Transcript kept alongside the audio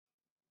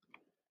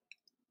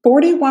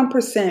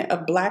41%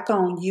 of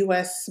Black-owned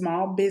U.S.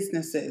 small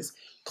businesses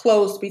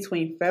closed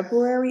between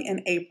February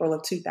and April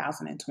of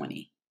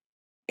 2020.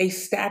 A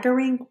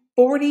staggering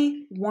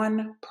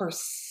 41%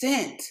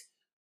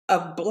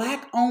 of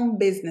Black-owned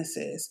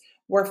businesses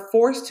were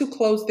forced to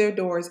close their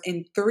doors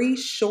in 3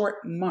 short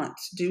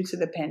months due to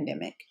the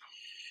pandemic.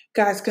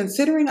 Guys,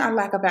 considering our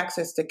lack of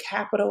access to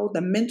capital, the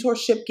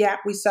mentorship gap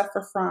we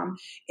suffer from,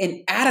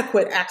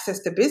 inadequate access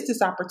to business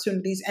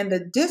opportunities, and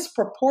the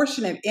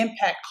disproportionate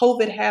impact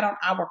COVID had on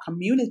our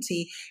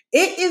community,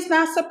 it is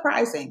not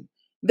surprising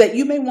that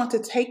you may want to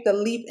take the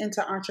leap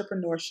into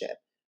entrepreneurship,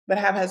 but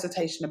have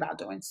hesitation about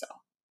doing so.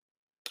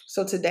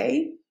 So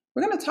today,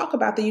 we're going to talk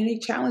about the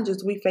unique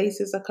challenges we face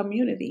as a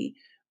community,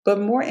 but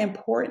more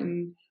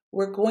important,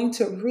 we're going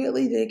to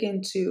really dig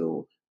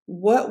into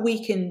what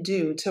we can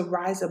do to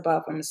rise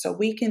above them so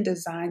we can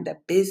design the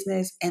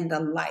business and the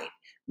life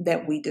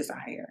that we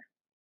desire.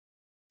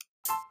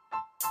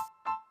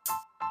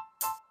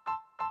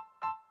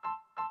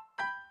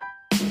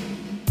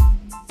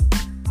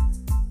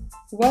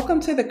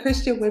 Welcome to the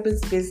Christian Women's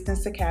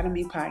Business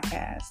Academy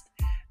podcast.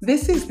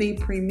 This is the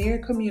premier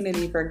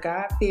community for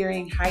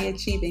God-fearing,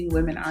 high-achieving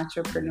women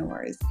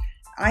entrepreneurs.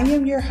 I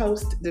am your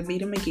host,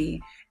 Davita McGee,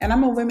 and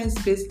I'm a women's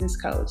business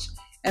coach.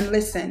 And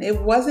listen,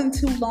 it wasn't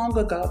too long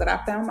ago that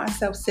I found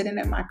myself sitting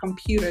at my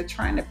computer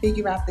trying to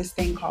figure out this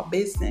thing called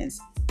business.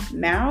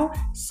 Now,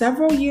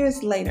 several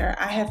years later,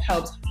 I have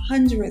helped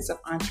hundreds of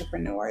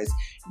entrepreneurs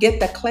get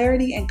the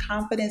clarity and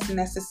confidence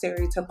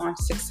necessary to launch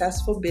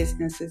successful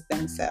businesses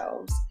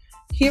themselves.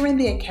 Here in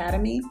the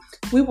Academy,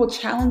 we will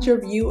challenge your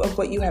view of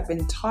what you have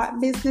been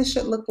taught business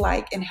should look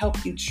like and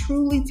help you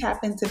truly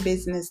tap into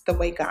business the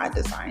way God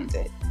designed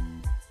it.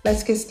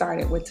 Let's get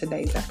started with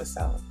today's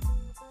episode.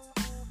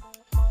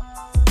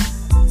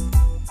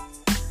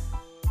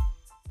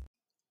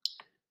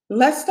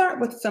 Let's start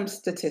with some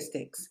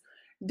statistics.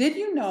 Did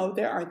you know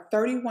there are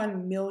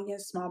 31 million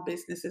small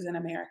businesses in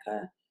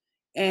America,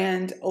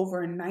 and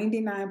over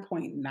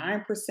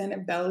 99.9%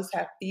 of those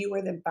have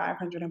fewer than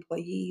 500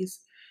 employees?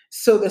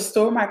 So the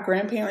store my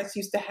grandparents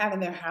used to have in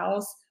their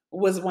house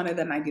was one of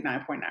the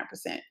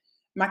 99.9%.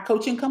 My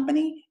coaching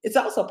company is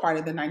also part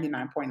of the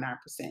 99.9%.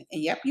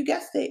 And yep, you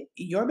guessed it,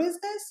 your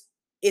business,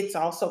 it's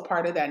also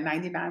part of that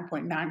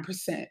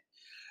 99.9%.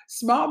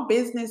 Small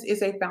business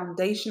is a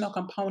foundational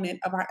component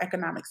of our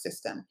economic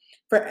system.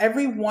 For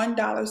every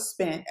 $1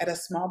 spent at a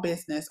small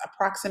business,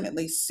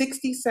 approximately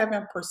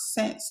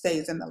 67%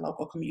 stays in the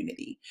local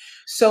community.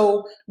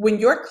 So when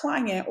your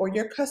client or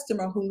your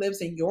customer who lives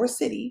in your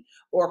city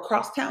or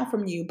across town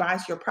from you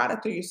buys your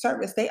product or your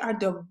service, they are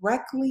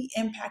directly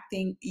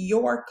impacting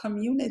your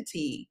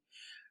community.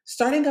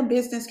 Starting a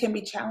business can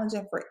be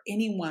challenging for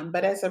anyone,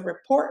 but as a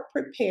report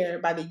prepared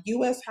by the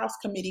U.S. House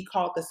Committee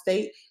called the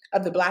State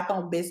of the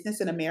Black-Owned Business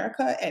in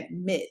America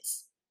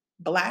admits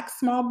Black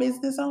small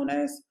business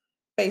owners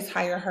face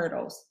higher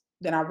hurdles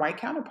than our white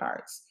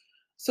counterparts.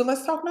 So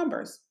let's talk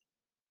numbers.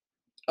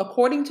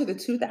 According to the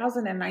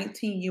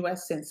 2019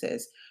 U.S.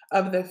 Census,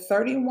 of the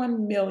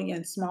 31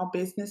 million small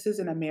businesses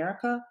in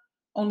America,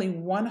 only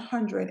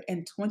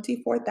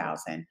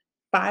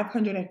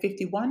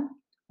 124,551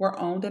 were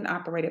owned and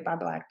operated by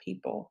Black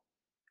people.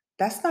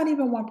 That's not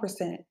even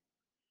 1%.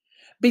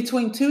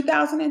 Between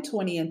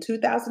 2020 and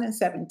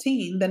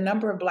 2017, the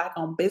number of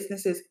Black-owned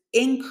businesses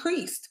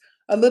increased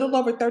a little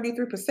over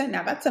 33%.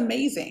 Now, that's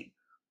amazing.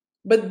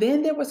 But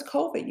then there was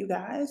COVID, you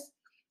guys.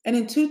 And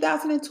in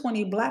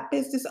 2020, Black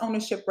business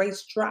ownership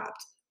rates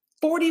dropped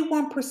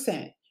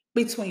 41%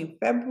 between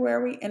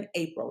February and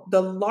April,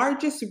 the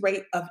largest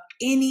rate of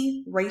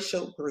any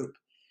racial group.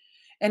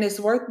 And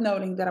it's worth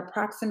noting that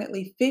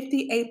approximately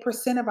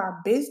 58% of our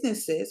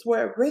businesses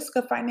were at risk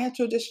of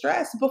financial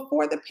distress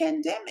before the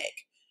pandemic.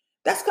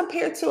 That's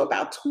compared to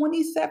about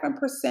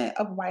 27%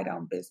 of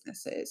white-owned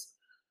businesses.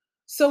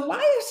 So why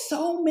are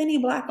so many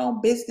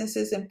Black-owned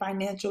businesses in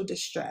financial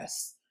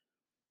distress?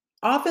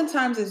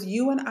 Oftentimes, as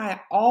you and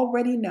I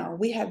already know,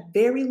 we have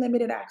very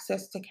limited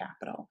access to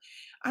capital.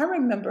 I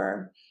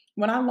remember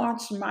when I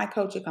launched my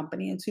coaching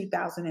company in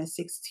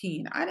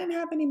 2016, I didn't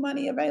have any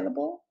money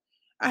available.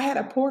 I had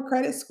a poor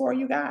credit score,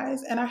 you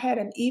guys, and I had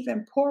an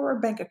even poorer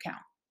bank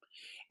account.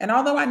 And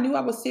although I knew I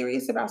was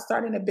serious about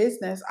starting a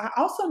business, I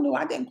also knew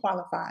I didn't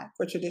qualify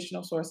for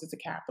traditional sources of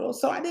capital.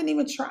 So I didn't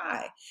even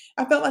try.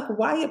 I felt like,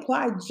 why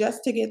apply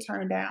just to get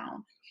turned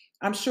down?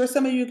 I'm sure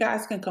some of you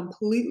guys can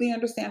completely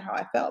understand how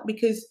I felt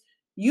because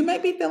you may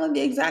be feeling the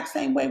exact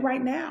same way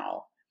right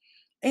now.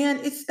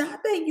 And it's not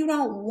that you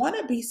don't want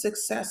to be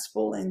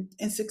successful and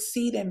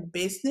succeed in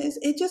business.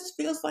 It just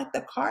feels like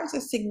the cards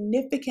are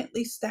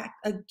significantly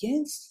stacked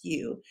against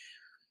you.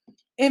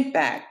 In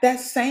fact, that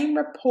same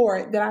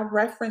report that I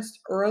referenced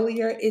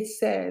earlier, it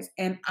says,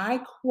 and I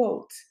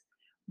quote,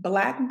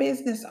 Black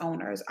business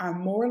owners are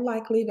more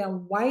likely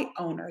than white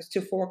owners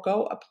to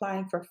forego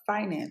applying for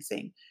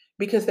financing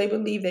because they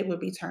believe they would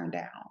be turned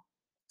down.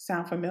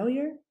 Sound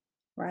familiar?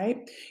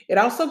 Right? It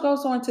also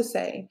goes on to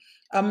say,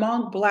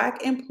 among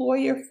Black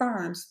employer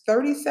firms,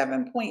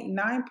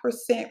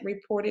 37.9%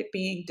 reported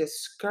being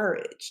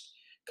discouraged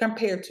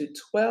compared to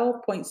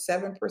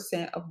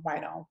 12.7% of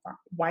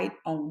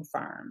white-owned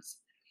firms.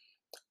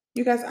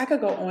 You guys, I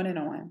could go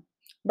on,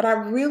 but I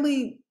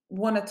really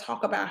want to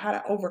talk about how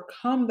to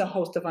overcome the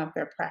host of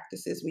unfair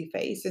practices we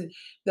face and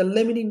the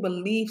limiting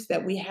beliefs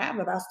that we have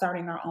about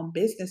starting our own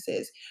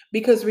businesses.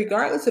 Because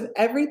regardless of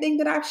everything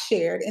that I've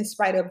shared, in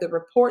spite of the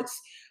report's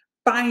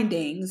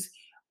findings,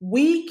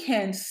 we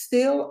can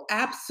still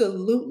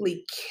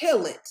absolutely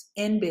kill it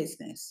in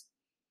business.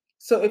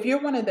 So if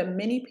you're one of the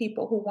many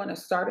people who want to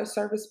start a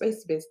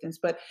service-based business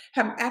but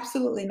have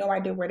absolutely no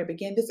idea where to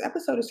begin, this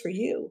episode is for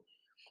you.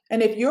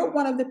 And if you're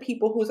one of the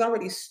people who's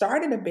already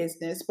started a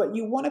business, but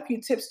you want a few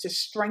tips to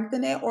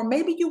strengthen it, or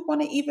maybe you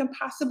want to even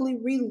possibly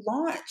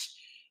relaunch,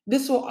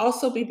 this will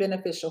also be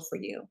beneficial for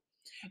you.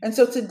 And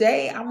so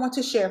today I want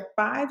to share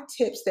 5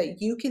 tips that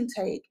you can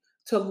take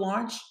to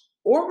launch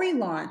or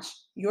relaunch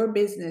your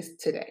business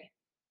today.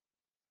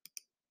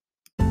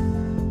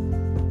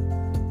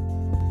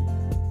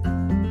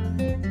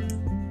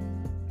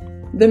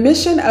 The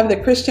mission of the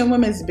Christian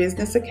Women's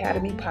Business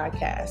Academy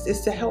podcast is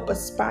to help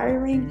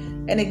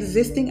aspiring and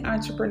existing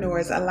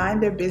entrepreneurs align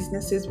their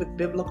businesses with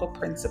biblical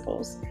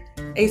principles.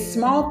 A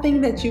small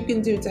thing that you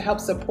can do to help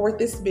support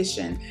this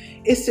mission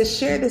is to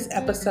share this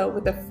episode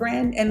with a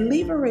friend and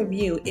leave a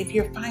review if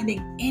you're finding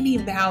any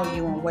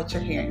value in what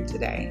you're hearing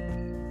today.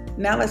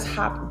 Now let's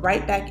hop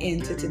right back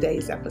into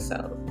today's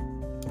episode.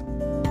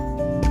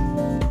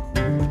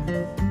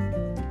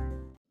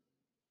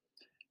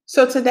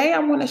 So today I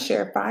want to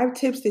share 5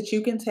 tips that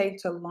you can take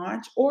to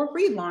launch or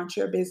relaunch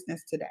your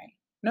business today.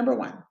 Number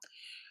 1,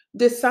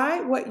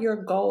 decide what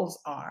your goals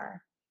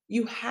are.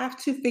 You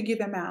have to figure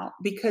them out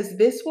because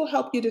this will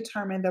help you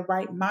determine the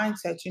right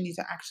mindset you need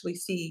to actually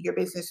see your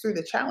business through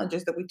the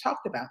challenges that we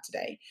talked about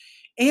today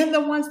and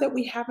the ones that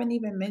we haven't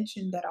even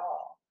mentioned at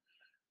all.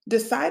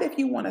 Decide if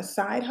you want a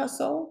side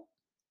hustle,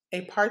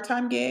 a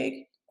part-time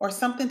gig, or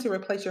something to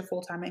replace your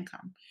full-time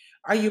income.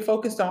 Are you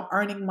focused on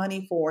earning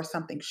money for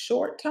something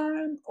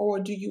short-term, or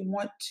do you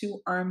want to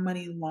earn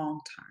money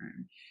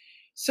long-term?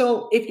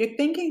 So, if you're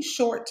thinking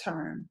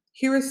short-term,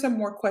 here are some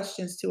more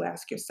questions to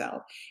ask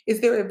yourself. Is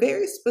there a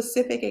very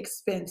specific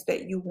expense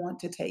that you want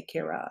to take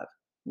care of?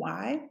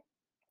 Why?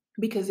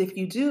 Because if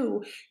you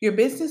do, your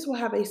business will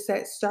have a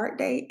set start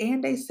date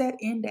and a set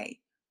end date.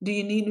 Do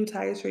you need new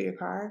tires for your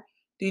car?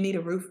 Do you need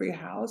a roof for your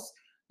house?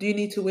 Do you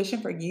need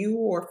tuition for you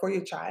or for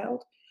your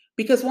child?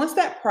 Because once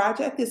that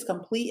project is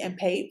complete and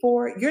paid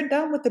for, you're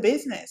done with the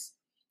business.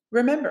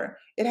 Remember,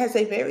 it has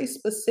a very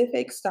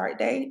specific start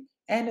date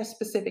and a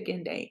specific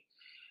end date.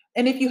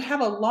 And if you have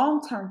a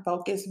long term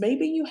focus,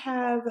 maybe you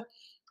have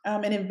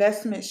an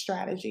investment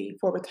strategy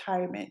for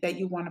retirement that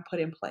you want to put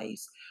in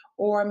place,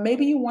 or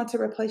maybe you want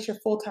to replace your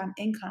full time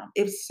income.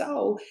 If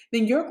so,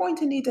 then you're going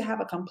to need to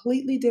have a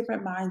completely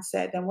different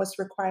mindset than what's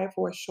required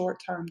for a short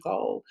term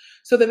goal.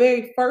 So, the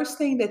very first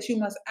thing that you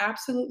must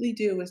absolutely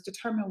do is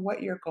determine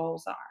what your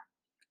goals are.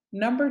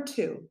 Number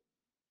 2,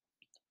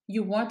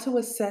 you want to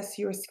assess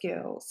your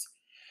skills.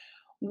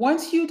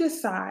 Once you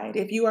decide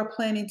if you are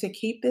planning to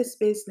keep this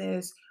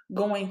business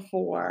going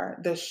for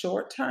the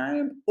short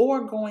term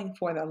or going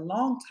for the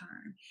long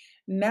term,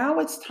 now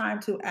it's time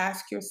to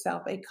ask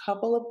yourself a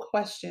couple of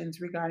questions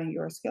regarding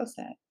your skill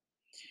set.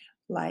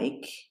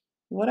 Like,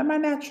 what am I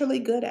naturally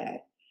good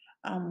at?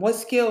 What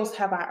skills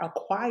have I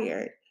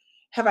acquired?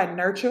 Have I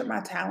nurtured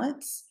my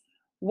talents?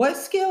 What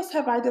skills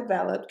have I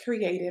developed,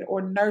 created,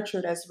 or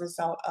nurtured as a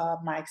result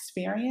of my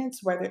experience,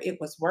 whether it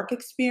was work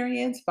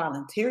experience,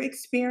 volunteer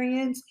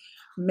experience,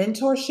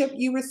 mentorship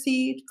you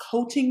received,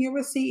 coaching you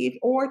received,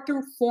 or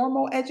through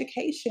formal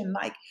education,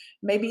 like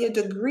maybe a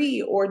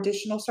degree or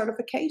additional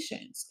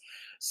certifications?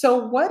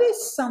 So, what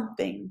is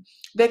something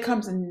that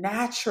comes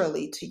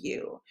naturally to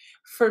you?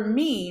 For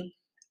me,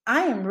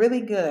 I am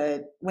really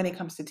good when it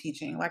comes to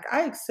teaching. Like,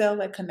 I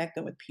excel at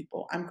connecting with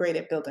people. I'm great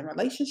at building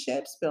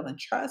relationships, building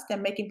trust,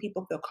 and making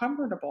people feel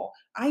comfortable.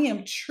 I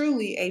am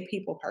truly a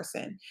people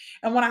person.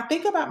 And when I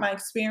think about my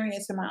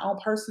experience in my own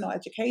personal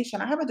education,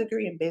 I have a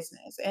degree in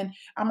business and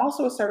I'm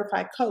also a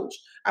certified coach.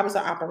 I was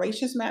an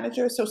operations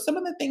manager. So some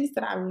of the things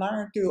that I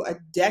learned through a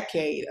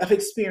decade of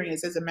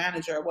experience as a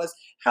manager was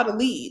how to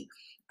lead.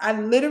 I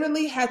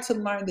literally had to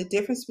learn the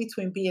difference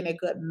between being a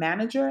good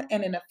manager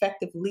and an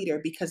effective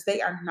leader because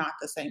they are not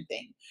the same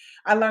thing.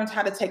 I learned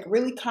how to take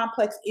really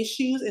complex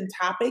issues and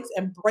topics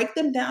and break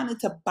them down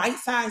into bite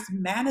sized,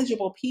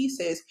 manageable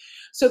pieces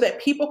so that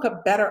people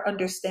could better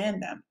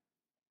understand them.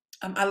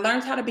 I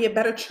learned how to be a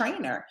better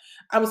trainer.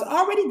 I was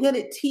already good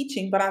at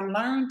teaching, but I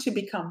learned to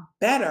become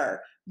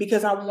better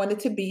because I wanted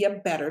to be a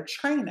better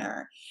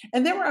trainer.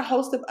 And there were a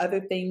host of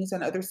other things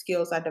and other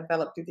skills I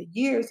developed through the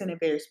years and in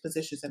various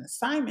positions and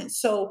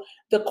assignments. So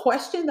the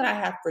question that I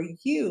have for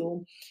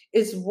you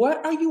is,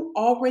 what are you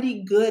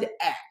already good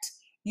at?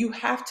 You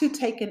have to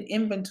take an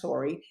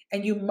inventory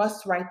and you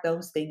must write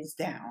those things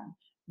down.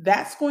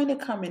 That's going to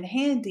come in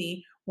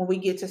handy when we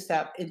get to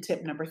step in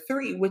tip number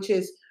 3, which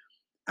is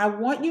I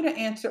want you to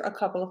answer a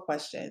couple of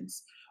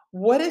questions.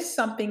 What is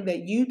something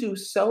that you do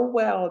so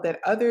well that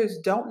others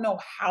don't know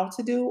how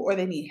to do or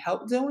they need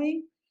help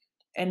doing?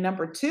 And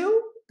number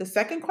 2, The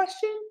second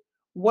question,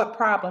 what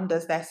problem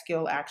does that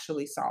skill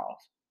actually solve?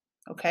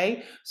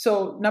 Okay.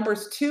 So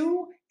numbers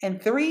 2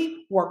 and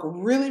 3 work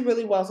really,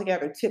 really well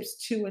together.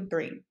 Tips 2 and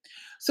 3.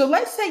 So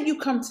let's say you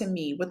come to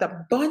me with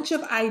a bunch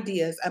of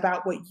ideas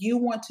about what you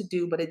want to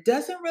do, but it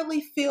doesn't really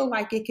feel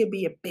like it could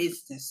be a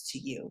business to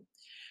you.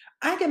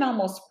 I can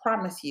almost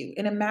promise you,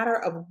 in a matter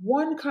of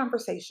one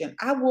conversation,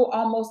 I will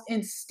almost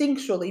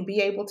instinctually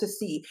be able to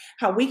see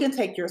how we can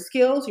take your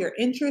skills, your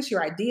interests,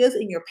 your ideas,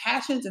 and your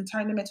passions and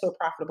turn them into a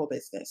profitable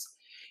business.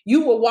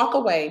 You will walk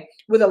away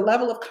with a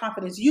level of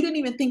confidence you didn't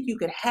even think you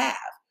could have.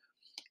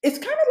 It's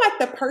kind of like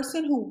the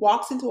person who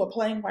walks into a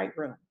plain white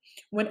room.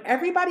 When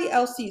everybody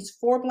else sees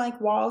four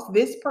blank walls,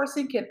 this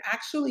person can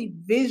actually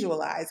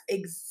visualize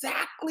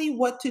exactly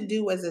what to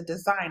do as a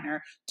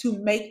designer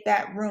to make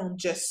that room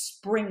just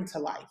spring to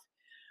life.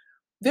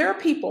 There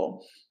are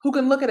people who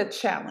can look at a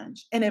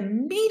challenge and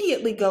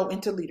immediately go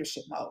into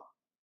leadership mode.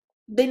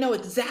 They know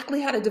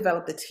exactly how to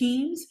develop the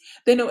teams.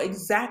 They know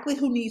exactly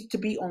who needs to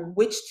be on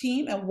which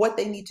team and what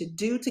they need to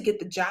do to get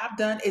the job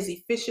done as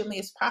efficiently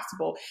as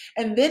possible.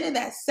 And then in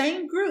that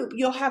same group,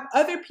 you'll have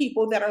other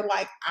people that are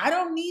like, I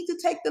don't need to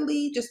take the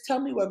lead. Just tell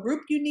me what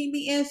group you need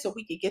me in so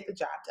we can get the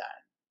job done.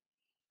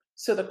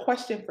 So the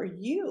question for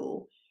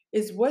you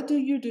is, what do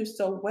you do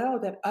so well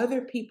that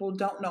other people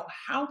don't know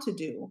how to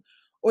do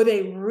or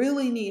they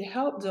really need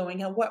help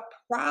doing, and what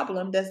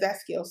problem does that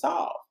skill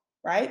solve,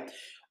 right?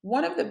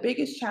 One of the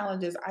biggest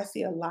challenges I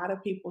see a lot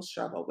of people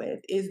struggle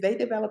with is they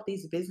develop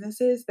these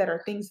businesses that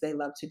are things they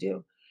love to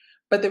do.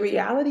 But the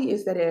reality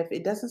is that if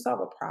it doesn't solve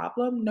a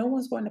problem, no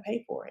one's going to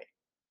pay for it.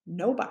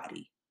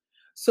 Nobody.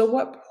 So,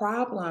 what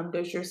problem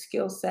does your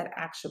skill set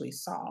actually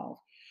solve?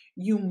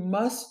 You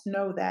must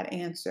know that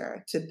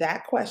answer to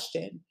that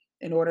question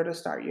in order to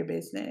start your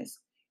business.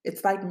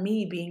 It's like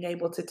me being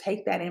able to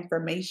take that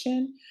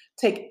information,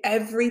 take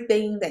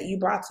everything that you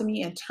brought to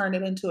me and turn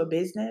it into a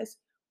business.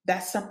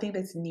 That's something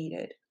that's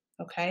needed.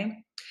 Okay.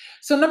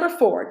 So, number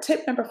 4,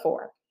 tip number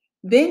 4,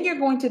 then you're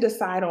going to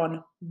decide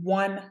on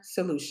one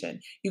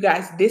solution. You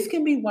guys, this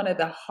can be one of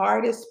the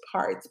hardest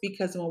parts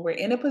because when we're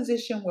in a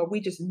position where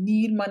we just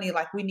need money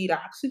like we need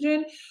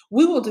oxygen,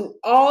 we will do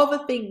all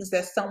the things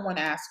that someone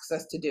asks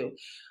us to do.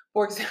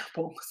 For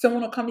example,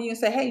 someone will come to you and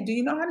say, "Hey, do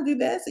you know how to do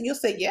this?" And you'll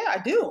say, "Yeah, I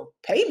do.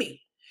 Pay me."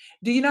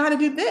 "Do you know how to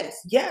do this?"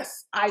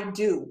 "Yes, I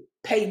do.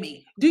 Pay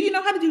me." "Do you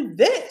know how to do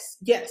this?"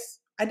 "Yes,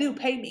 I do.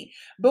 Pay me."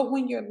 But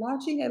when you're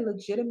launching a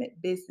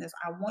legitimate business,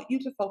 I want you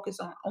to focus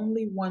on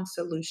only one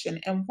solution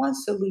and one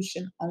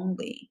solution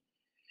only.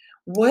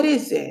 What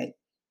is it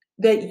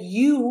that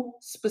you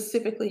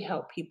specifically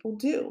help people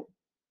do?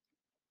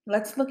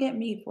 Let's look at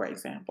me, for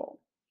example.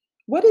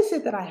 What is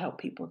it that I help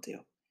people do?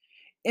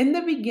 In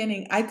the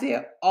beginning, I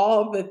did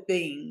all the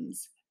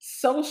things: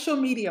 social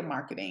media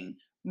marketing,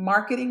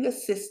 marketing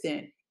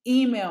assistant,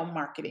 email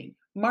marketing,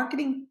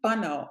 marketing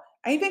funnel.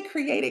 I even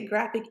created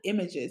graphic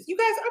images. You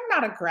guys,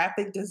 I'm not a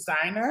graphic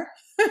designer.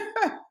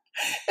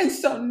 And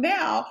so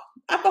now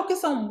I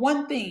focus on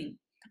one thing.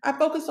 I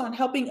focus on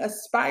helping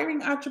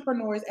aspiring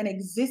entrepreneurs and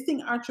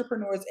existing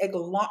entrepreneurs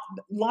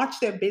launch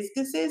their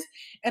businesses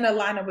and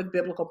align them with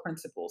biblical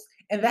principles.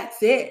 And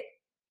that's it.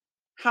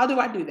 How do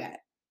I do that?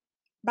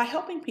 By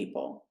helping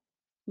people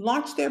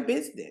launch their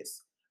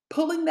business,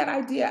 pulling that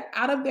idea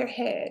out of their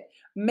head,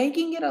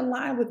 making it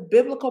align with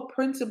biblical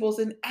principles,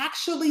 and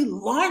actually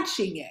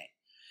launching it.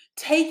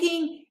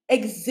 Taking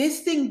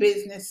existing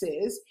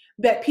businesses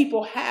that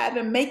people have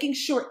and making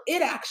sure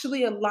it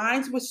actually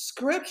aligns with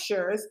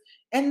scriptures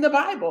and the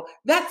Bible.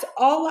 That's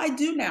all I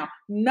do now.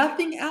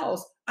 Nothing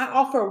else. I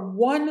offer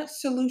one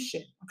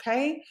solution.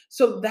 Okay.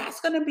 So that's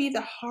going to be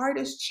the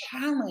hardest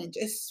challenge,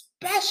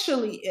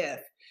 especially if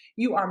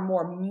you are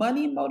more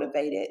money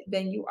motivated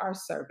than you are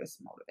service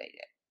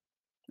motivated.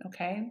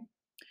 Okay.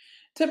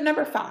 Tip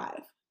number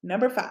 5.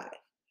 Number 5,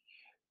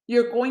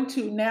 you're going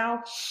to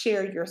now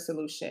share your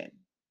solution.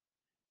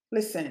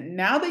 Listen,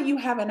 now that you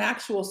have an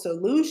actual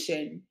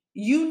solution,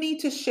 you need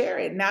to share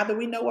it now that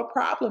we know what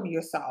problem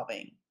you're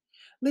solving.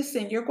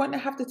 Listen, you're going to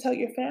have to tell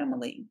your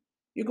family.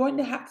 You're going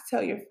to have to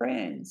tell your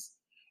friends.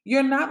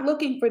 You're not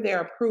looking for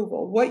their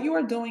approval. What you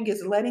are doing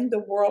is letting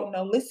the world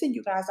know, listen,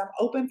 you guys, I'm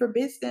open for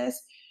business.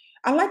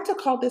 I like to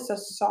call this a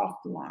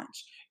soft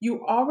launch.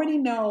 You already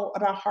know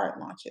about hard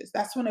launches.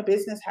 That's when a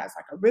business has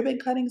like a ribbon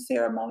cutting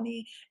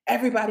ceremony.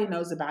 Everybody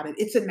knows about it.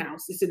 It's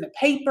announced, it's in the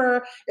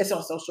paper, it's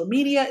on social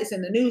media, it's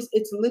in the news,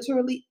 it's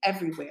literally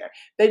everywhere.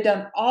 They've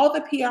done all the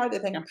PR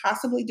that they can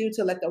possibly do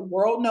to let the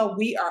world know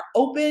we are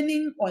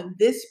opening on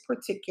this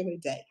particular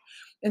day.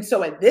 And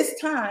so at this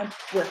time,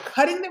 we're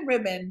cutting the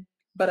ribbon,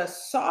 but a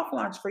soft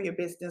launch for your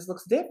business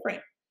looks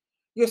different.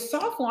 Your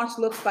soft launch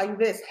looks like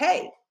this.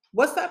 Hey,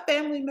 what's up,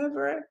 family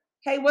member?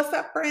 Hey, what's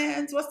up,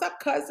 friends? What's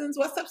up, cousins?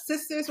 What's up,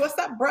 sisters? What's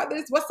up,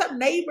 brothers? What's up,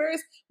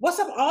 neighbors? What's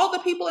up, all the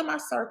people in my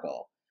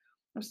circle?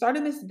 I'm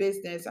starting this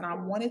business and I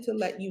wanted to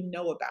let you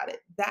know about it.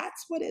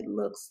 That's what it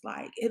looks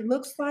like. It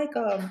looks like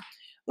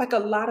a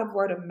lot of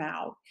word of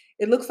mouth.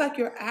 It looks like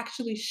you're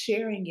actually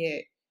sharing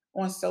it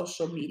on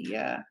social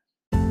media.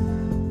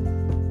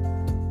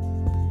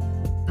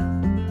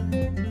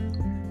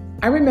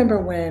 I remember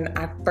when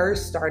I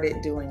first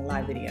started doing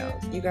live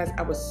videos. You guys,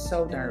 I was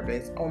so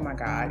nervous. Oh my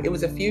God. It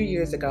was a few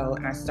years ago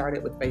and I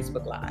started with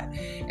Facebook Live.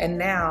 And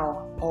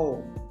now,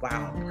 oh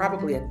wow,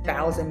 probably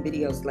 1,000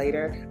 videos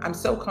later, I'm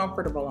so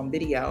comfortable on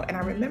video. And I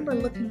remember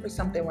looking for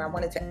something where I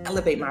wanted to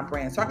elevate my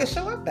brand so I could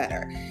show up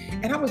better.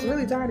 And I was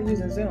really tired of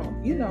using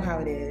Zoom. You know how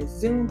it is.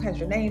 Zoom has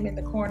your name in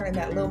the corner in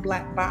that little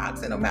black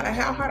box. And no matter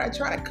how hard I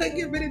tried, I couldn't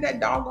get rid of that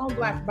doggone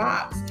black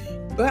box.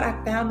 But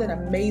I found an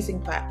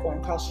amazing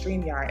platform called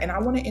StreamYard, and I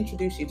want to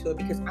introduce you to it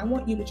because I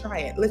want you to try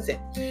it. Listen,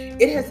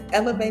 it has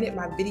elevated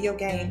my video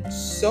game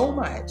so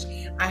much.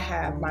 I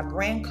have my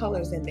brand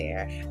colors in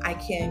there. I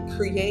can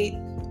create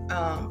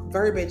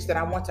verbiage that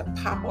I want to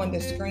pop on the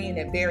screen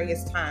at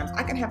various times.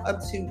 I can have up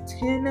to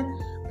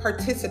 10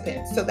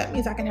 participants. So that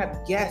means I can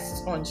have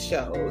guests on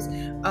shows.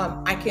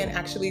 I can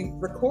actually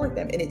record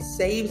them and it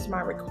saves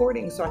my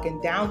recordings so I can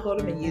download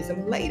them and use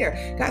them later.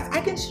 Guys,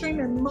 I can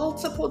stream in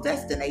multiple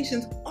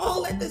destinations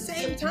all at the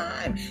same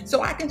time.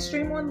 So I can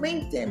stream on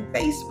LinkedIn,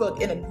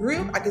 Facebook, in a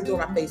group. I can do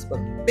it on my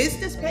Facebook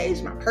business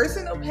page, my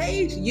personal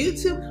page,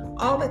 YouTube,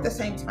 all at the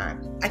same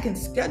time. I can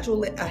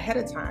schedule it ahead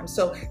of time.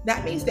 So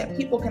that means that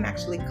people can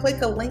actually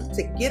click a link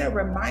to get a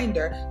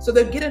reminder so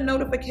they'll get a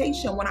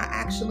notification when I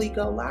actually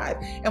go live.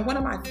 And one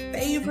of my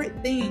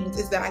favorite things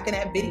is that I can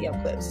add video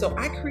clips. So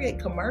I create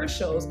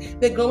commercials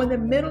that go in the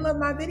middle of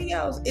my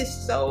videos. It's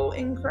so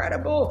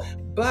incredible.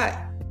 But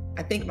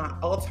I think my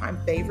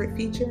all-time favorite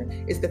feature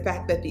is the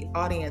fact that the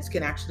audience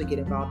can actually get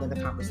involved in the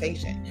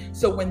conversation.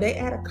 So when they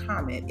add a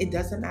comment, it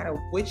doesn't matter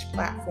which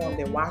platform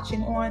they're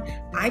watching on,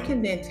 I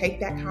can then take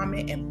that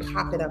comment and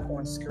pop it up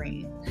on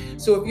screen.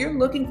 So if you're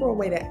looking for a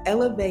way to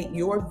elevate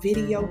your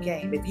video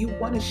game, if you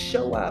want to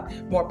show up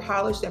more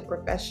polished and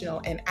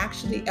professional and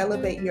actually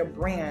elevate your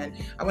brand,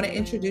 I want to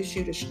introduce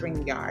you to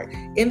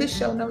StreamYard. In the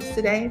show notes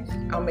today,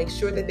 I'll make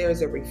sure that there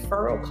is a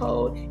referral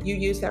code. You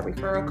use that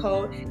referral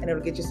code and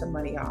it'll get you some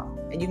money off.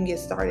 And you can get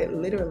started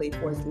literally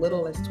for as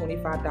little as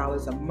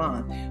 $25 a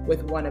month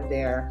with one of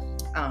their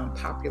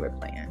popular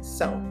plans.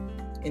 So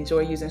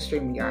enjoy using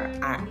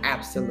StreamYard. I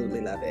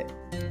absolutely love it.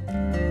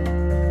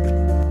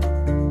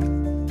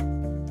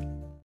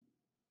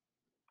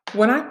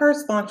 When I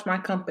first launched my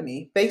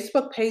company,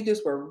 Facebook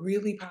pages were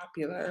really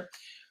popular.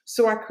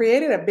 So I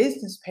created a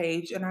business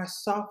page and I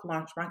soft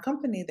launched my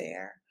company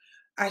there.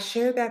 I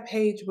shared that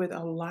page with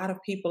a lot of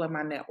people in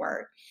my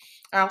network.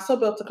 I also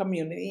built a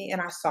community and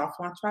I soft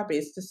launched my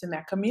business in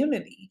that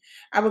community.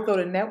 I would go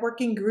to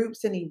networking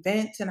groups and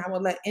events and I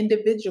would let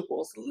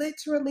individuals,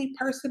 literally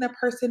person to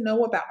person,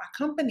 know about my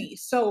company.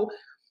 So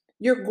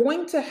you're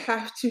going to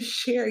have to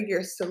share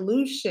your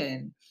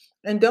solution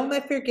and don't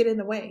let fear get in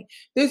the way.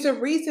 There's a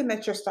reason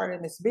that you're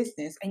starting this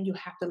business and you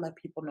have to let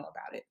people know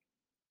about it.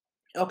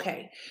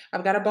 Okay,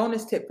 I've got a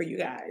bonus tip for you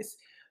guys.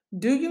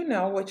 Do you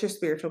know what your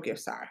spiritual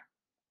gifts are?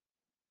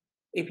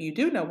 If you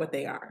do know what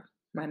they are,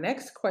 my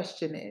next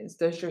question is,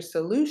 does your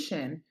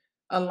solution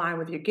align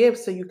with your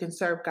gifts so you can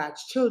serve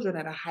God's children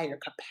at a higher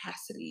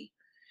capacity?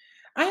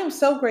 I am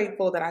so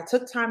grateful that I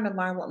took time to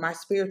learn what my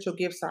spiritual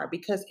gifts are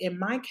because, in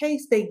my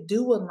case, they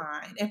do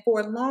align. And for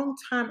a long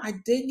time, I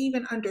didn't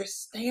even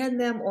understand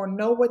them or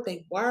know what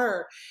they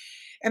were.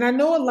 And I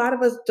know a lot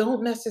of us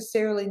don't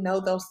necessarily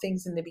know those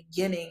things in the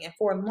beginning. And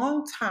for a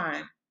long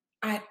time,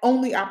 I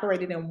only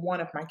operated in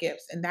one of my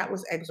gifts, and that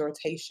was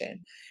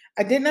exhortation.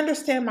 I didn't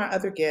understand my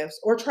other gifts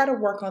or try to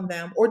work on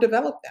them or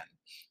develop them.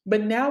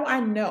 But now I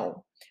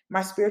know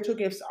my spiritual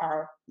gifts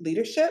are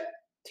leadership,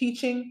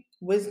 teaching,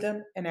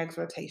 wisdom, and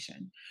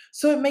exhortation.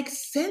 So it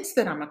makes sense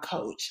that I'm a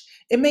coach.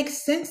 It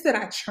makes sense that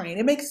I train.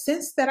 It makes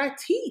sense that I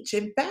teach.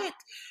 In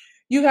fact,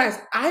 you guys,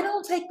 I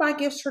don't take my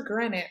gifts for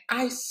granted.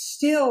 I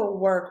still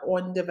work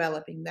on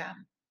developing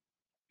them.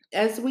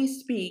 As we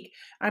speak,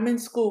 I'm in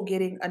school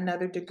getting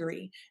another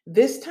degree,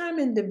 this time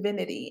in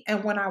divinity.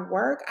 And when I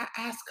work, I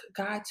ask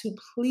God to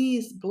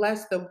please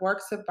bless the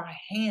works of my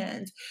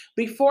hands.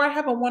 Before I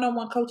have a one on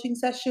one coaching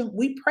session,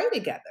 we pray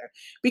together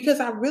because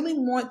I really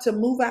want to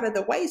move out of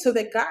the way so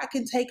that God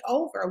can take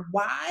over.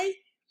 Why?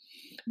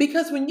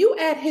 Because when you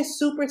add his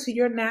super to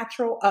your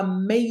natural,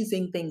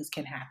 amazing things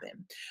can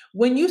happen.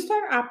 When you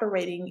start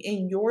operating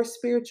in your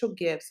spiritual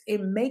gifts, it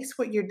makes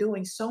what you're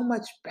doing so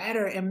much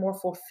better and more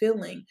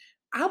fulfilling.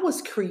 I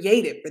was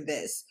created for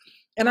this.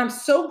 And I'm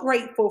so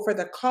grateful for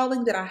the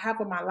calling that I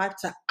have on my life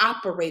to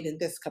operate in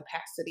this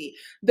capacity.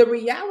 The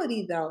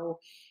reality, though,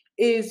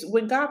 is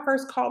when God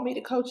first called me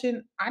to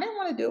coaching, I didn't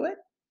want to do it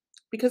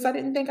because I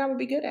didn't think I would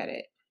be good at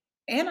it.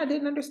 And I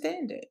didn't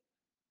understand it.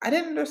 I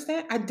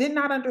did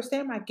not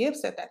understand my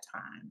gifts at that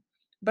time.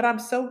 But I'm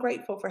so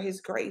grateful for his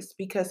grace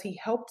because he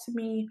helped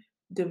me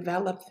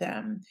develop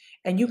them.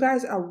 And you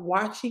guys are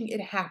watching it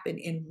happen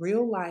in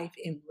real life,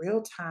 in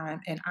real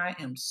time. And I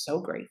am so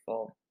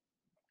grateful.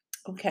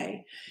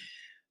 Okay.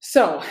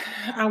 So,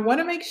 I want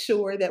to make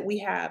sure that we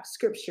have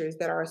scriptures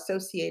that are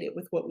associated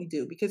with what we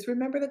do because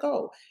remember the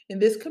goal. In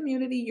this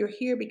community, you're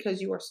here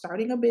because you are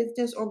starting a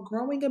business or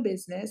growing a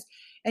business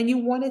and you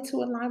want it to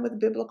align with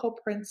biblical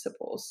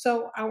principles.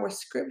 So, our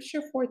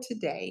scripture for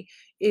today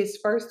is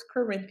First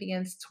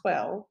Corinthians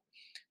 12,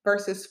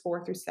 verses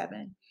 4 through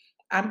 7.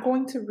 I'm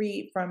going to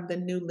read from the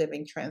New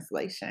Living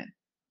Translation.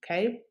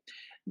 Okay.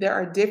 There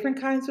are different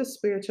kinds of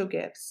spiritual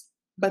gifts,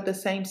 but the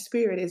same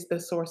Spirit is the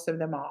source of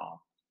them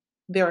all.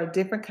 There are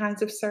different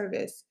kinds of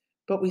service,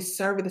 but we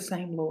serve the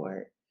same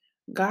Lord.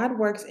 God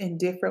works in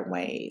different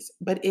ways,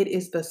 but it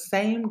is the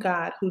same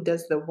God who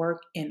does the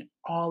work in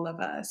all of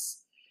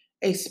us.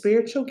 A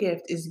spiritual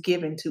gift is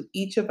given to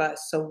each of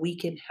us so we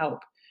can help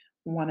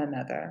one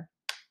another.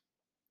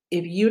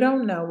 If you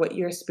don't know what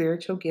your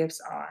spiritual gifts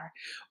are,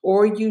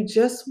 or you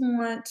just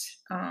want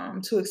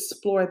to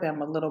explore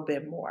them a little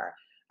bit more,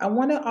 I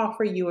want to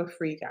offer you a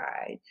free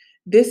guide.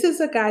 This is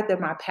a guide that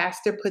my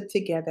pastor put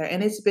together,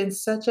 and it's been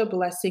such a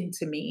blessing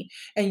to me.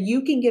 And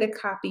you can get a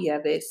copy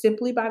of it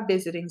simply by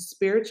visiting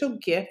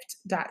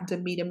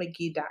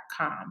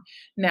spiritualgift.dametamcgee.com.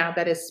 Now,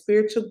 that is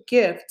spiritual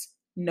gift,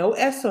 no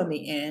S on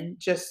the end,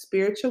 just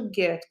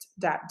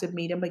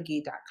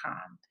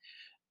spiritualgift.dametamcgee.com.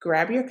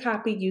 Grab your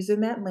copy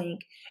using that link.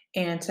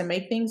 And to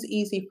make things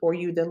easy for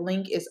you, the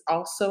link is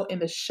also in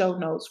the show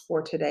notes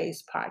for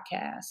today's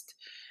podcast.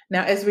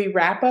 Now, as we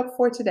wrap up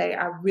for today,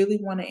 I really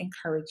want to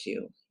encourage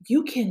you.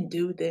 You can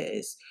do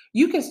this.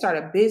 You can start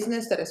a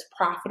business that is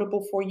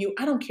profitable for you.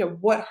 I don't care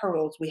what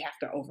hurdles we have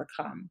to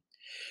overcome.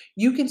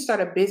 You can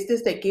start a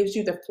business that gives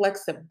you the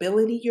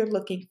flexibility you're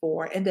looking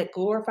for and that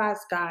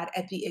glorifies God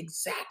at the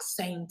exact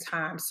same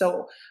time.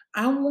 So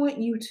I want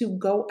you to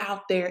go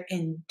out there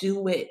and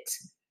do it.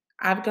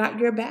 I've got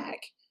your back.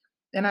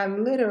 And I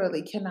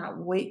literally cannot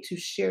wait to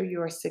share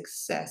your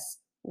success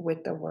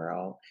with the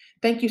world.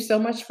 Thank you so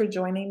much for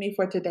joining me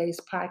for today's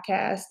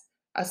podcast.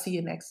 I'll see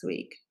you next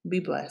week. Be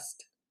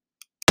blessed.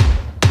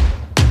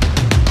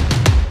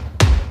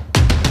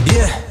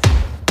 Yeah.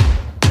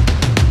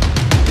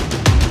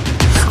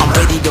 I'm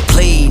ready to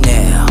play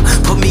now.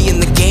 Put me in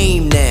the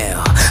game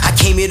now. I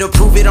came here to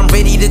prove it. I'm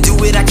ready to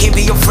do it. I can't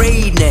be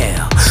afraid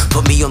now.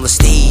 Put me on the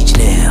stage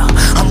now.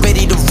 I'm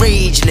ready to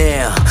rage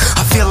now.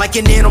 I feel like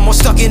an animal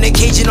stuck in a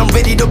cage and I'm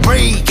ready to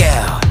break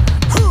out.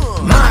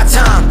 My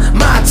time,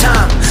 my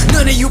time.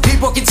 None of you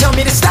people can tell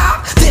me to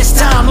stop. This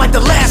time, like the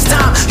last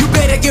time, you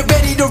better get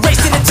ready to race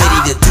to the top.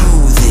 I'm ready to do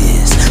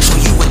this, show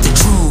you what the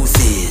truth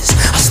is.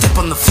 I step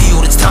on the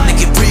field, it's time to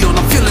get real.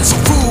 I'm feeling so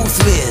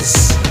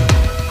ruthless.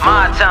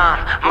 My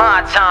time.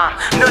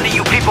 None of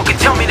you people can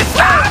tell me to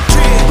stop.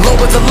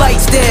 Lower the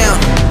lights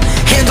down.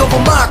 Hand over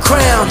my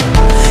crown.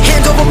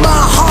 Hand over my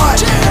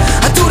heart.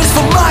 I do this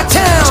for my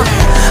town.